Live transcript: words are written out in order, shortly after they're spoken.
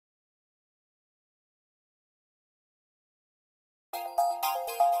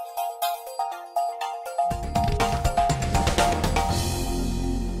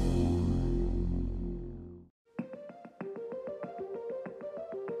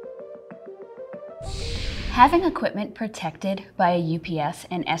Having equipment protected by a UPS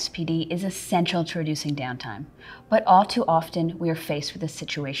and SPD is essential to reducing downtime, but all too often we are faced with a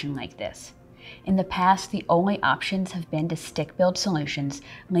situation like this. In the past, the only options have been to stick-build solutions,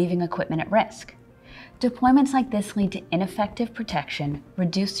 leaving equipment at risk. Deployments like this lead to ineffective protection,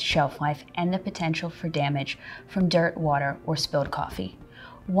 reduced shelf life, and the potential for damage from dirt, water, or spilled coffee.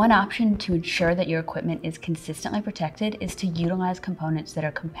 One option to ensure that your equipment is consistently protected is to utilize components that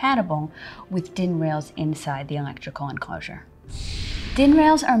are compatible with DIN rails inside the electrical enclosure. DIN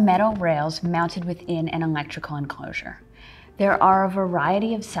rails are metal rails mounted within an electrical enclosure. There are a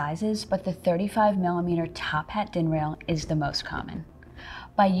variety of sizes, but the 35mm top hat DIN rail is the most common.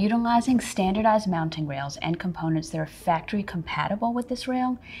 By utilizing standardized mounting rails and components that are factory compatible with this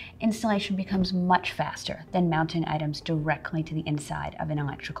rail, installation becomes much faster than mounting items directly to the inside of an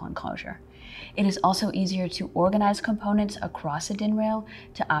electrical enclosure. It is also easier to organize components across a DIN rail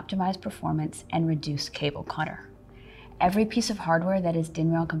to optimize performance and reduce cable clutter. Every piece of hardware that is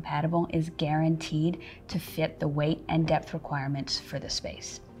DIN rail compatible is guaranteed to fit the weight and depth requirements for the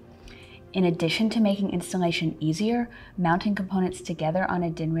space. In addition to making installation easier, mounting components together on a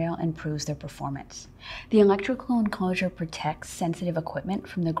DIN rail improves their performance. The electrical enclosure protects sensitive equipment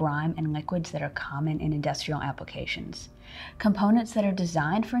from the grime and liquids that are common in industrial applications. Components that are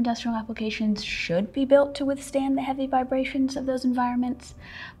designed for industrial applications should be built to withstand the heavy vibrations of those environments,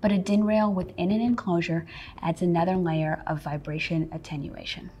 but a DIN rail within an enclosure adds another layer of vibration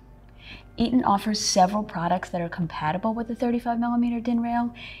attenuation. Eaton offers several products that are compatible with the 35mm DIN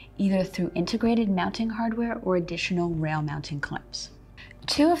rail, either through integrated mounting hardware or additional rail mounting clips.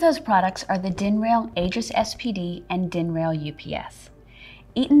 Two of those products are the DIN rail AEGIS SPD and DIN rail UPS.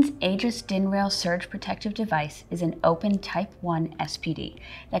 Eaton's AEGIS DIN rail surge protective device is an open Type 1 SPD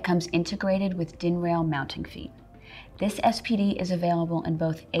that comes integrated with DIN rail mounting feet. This SPD is available in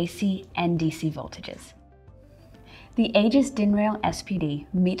both AC and DC voltages. The AEGIS DIN rail SPD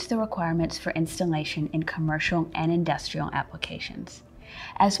meets the requirements for installation in commercial and industrial applications.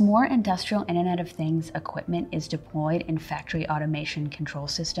 As more industrial Internet of Things equipment is deployed in factory automation control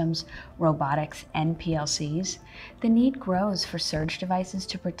systems, robotics, and PLCs, the need grows for surge devices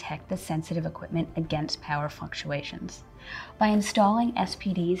to protect the sensitive equipment against power fluctuations. By installing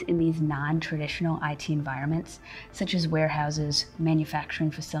SPDs in these non-traditional IT environments, such as warehouses, manufacturing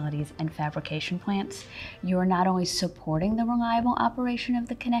facilities, and fabrication plants, you are not only supporting the reliable operation of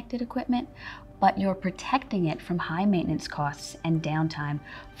the connected equipment, but you're protecting it from high maintenance costs and downtime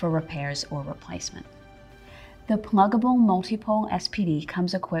for repairs or replacement. The pluggable multi-pole SPD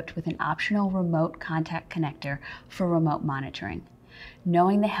comes equipped with an optional remote contact connector for remote monitoring.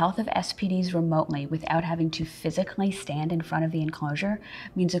 Knowing the health of SPDs remotely without having to physically stand in front of the enclosure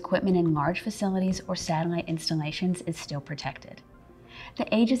means equipment in large facilities or satellite installations is still protected. The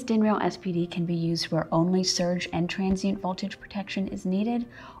AEGIS DIN rail SPD can be used where only surge and transient voltage protection is needed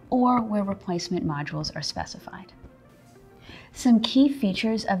or where replacement modules are specified. Some key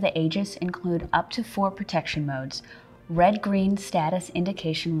features of the AEGIS include up to 4 protection modes: red-green status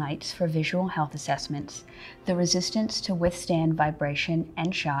indication lights for visual health assessments, the resistance to withstand vibration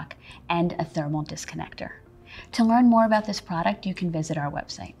and shock, and a thermal disconnector. To learn more about this product, you can visit our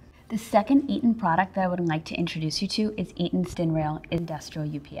website. The second Eaton product that I would like to introduce you to is Eaton's DIN rail industrial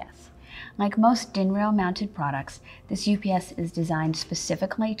UPS. Like most DIN rail mounted products, this UPS is designed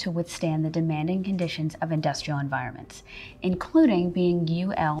specifically to withstand the demanding conditions of industrial environments, including being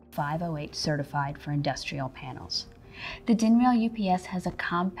UL 508 certified for industrial panels. The DIN rail UPS has a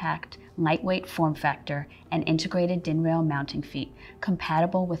compact, lightweight form factor and integrated DIN rail mounting feet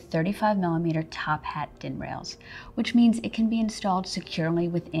compatible with 35mm top hat DIN rails, which means it can be installed securely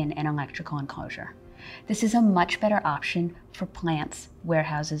within an electrical enclosure. This is a much better option for plants,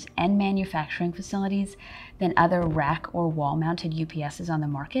 warehouses, and manufacturing facilities than other rack or wall-mounted UPSs on the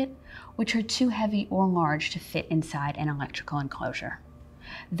market, which are too heavy or large to fit inside an electrical enclosure.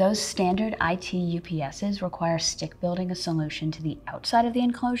 Those standard IT UPSs require stick building a solution to the outside of the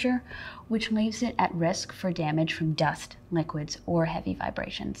enclosure, which leaves it at risk for damage from dust, liquids, or heavy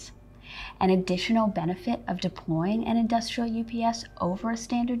vibrations. An additional benefit of deploying an industrial UPS over a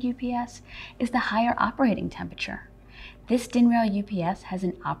standard UPS is the higher operating temperature. This DIN rail UPS has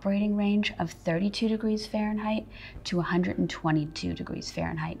an operating range of 32 degrees Fahrenheit to 122 degrees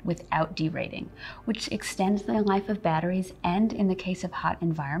Fahrenheit without derating, which extends the life of batteries and, in the case of hot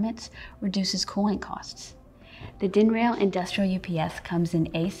environments, reduces cooling costs. The DIN rail industrial UPS comes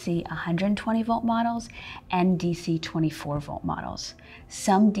in AC 120 volt models and DC 24 volt models.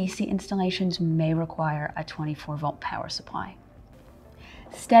 Some DC installations may require a 24 volt power supply.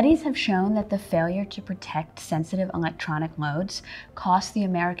 Studies have shown that the failure to protect sensitive electronic loads costs the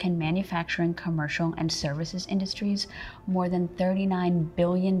American manufacturing, commercial, and services industries more than $39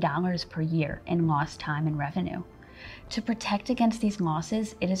 billion per year in lost time and revenue. To protect against these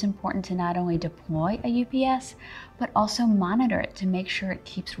losses, it is important to not only deploy a UPS, but also monitor it to make sure it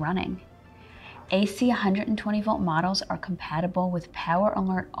keeps running. AC 120 volt models are compatible with Power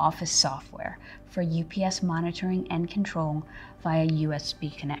Alert Office software for UPS monitoring and control via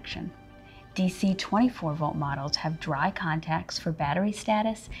USB connection. DC 24 volt models have dry contacts for battery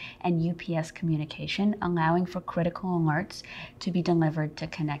status and UPS communication, allowing for critical alerts to be delivered to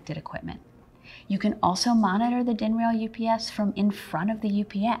connected equipment. You can also monitor the DIN rail UPS from in front of the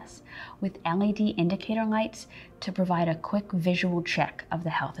UPS with LED indicator lights to provide a quick visual check of the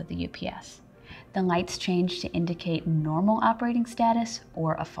health of the UPS. The lights change to indicate normal operating status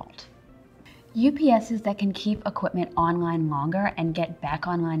or a fault. UPSs that can keep equipment online longer and get back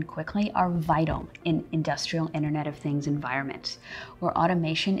online quickly are vital in industrial Internet of Things environments, where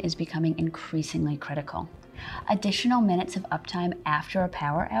automation is becoming increasingly critical. Additional minutes of uptime after a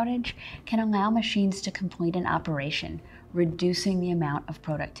power outage can allow machines to complete an operation, reducing the amount of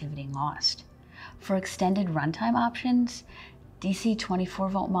productivity lost. For extended runtime options, DC 24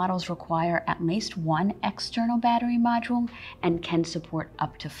 volt models require at least one external battery module and can support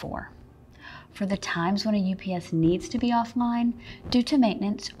up to 4. For the times when a UPS needs to be offline due to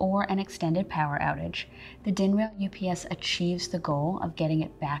maintenance or an extended power outage, the DIN rail UPS achieves the goal of getting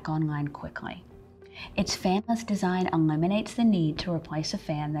it back online quickly. Its fanless design eliminates the need to replace a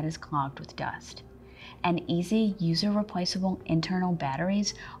fan that is clogged with dust. And easy, user-replaceable internal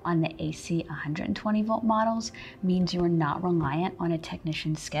batteries on the AC 120 volt models means you are not reliant on a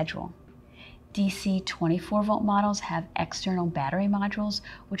technician's schedule. DC 24 volt models have external battery modules,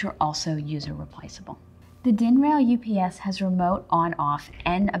 which are also user-replaceable. The DIN rail UPS has remote on-off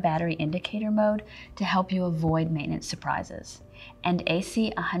and a battery indicator mode to help you avoid maintenance surprises. And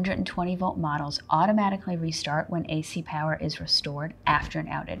AC 120 volt models automatically restart when AC power is restored after an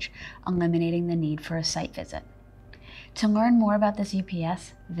outage, eliminating the need for a site visit. To learn more about this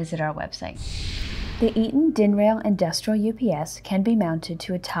UPS, visit our website. The Eaton DIN rail industrial UPS can be mounted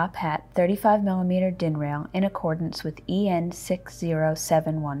to a top hat 35mm DIN rail in accordance with EN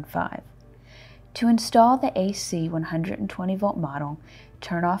 60715. To install the AC 120 volt model,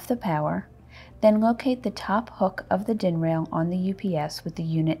 turn off the power, then locate the top hook of the DIN rail on the UPS with the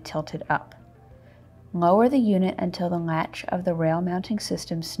unit tilted up. Lower the unit until the latch of the rail mounting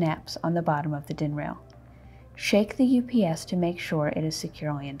system snaps on the bottom of the DIN rail. Shake the UPS to make sure it is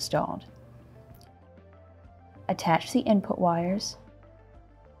securely installed. Attach the input wires.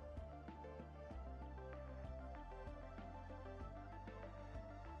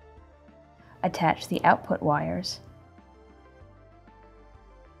 Attach the output wires.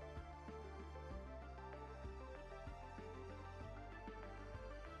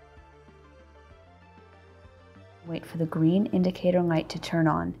 Wait for the green indicator light to turn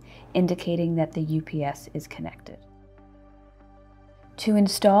on, indicating that the UPS is connected. To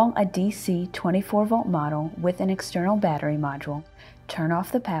install a DC 24 volt model with an external battery module, turn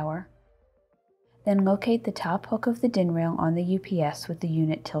off the power, then locate the top hook of the DIN rail on the UPS with the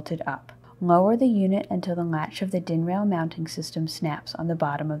unit tilted up. Lower the unit until the latch of the DIN rail mounting system snaps on the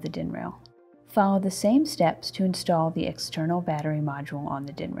bottom of the DIN rail. Follow the same steps to install the external battery module on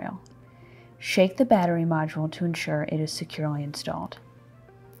the DIN rail. Shake the battery module to ensure it is securely installed.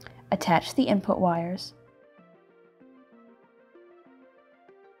 Attach the input wires.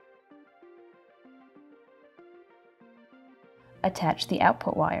 Attach the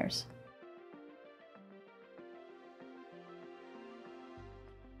output wires.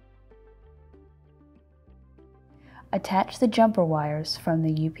 Attach the jumper wires from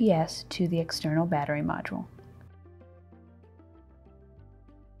the UPS to the external battery module.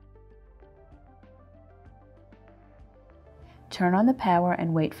 Turn on the power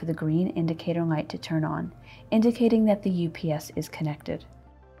and wait for the green indicator light to turn on, indicating that the UPS is connected.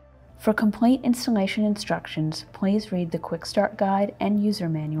 For complete installation instructions, please read the Quick Start Guide and User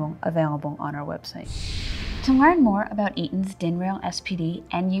Manual available on our website. To learn more about Eaton's DIN rail SPD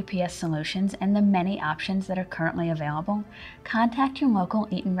and UPS solutions and the many options that are currently available, contact your local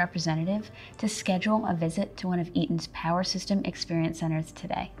Eaton representative to schedule a visit to one of Eaton's Power System Experience Centers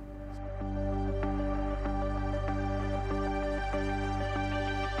today.